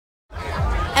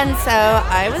And so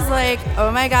I was like, oh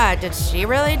my God, did she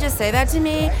really just say that to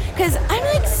me? Because I'm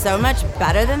like so much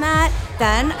better than that.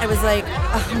 Then I was like,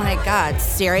 oh my God,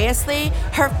 seriously?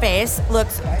 Her face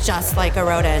looks just like a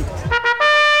rodent.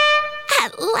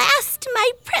 At last,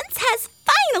 my prince has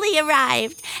finally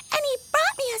arrived, and he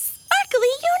brought me a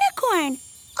sparkly unicorn.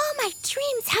 All my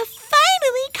dreams have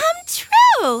finally come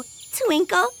true.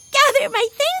 Twinkle, gather my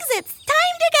things, it's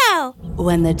time to go.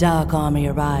 When the Dark Army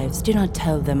arrives, do not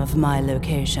tell them of my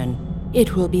location.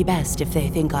 It will be best if they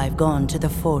think I've gone to the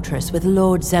fortress with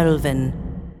Lord Zelvin.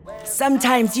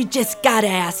 Sometimes you just gotta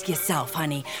ask yourself,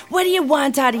 honey, what do you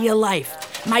want out of your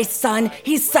life? My son,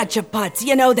 he's such a putz,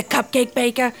 you know, the cupcake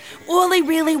baker. All he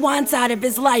really wants out of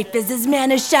his life is his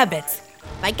Manischewitz.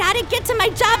 I gotta get to my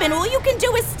job, and all you can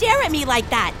do is stare at me like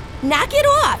that. Knock it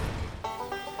off.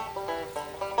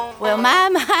 Well, my,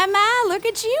 look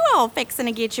at you all fixing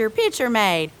to get your picture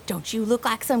made. Don't you look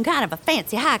like some kind of a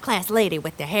fancy high-class lady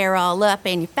with the hair all up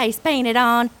and your face painted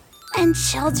on? And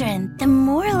children, the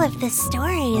moral of the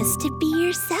story is to be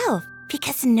yourself,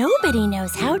 because nobody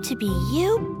knows how to be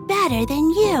you better than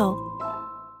you.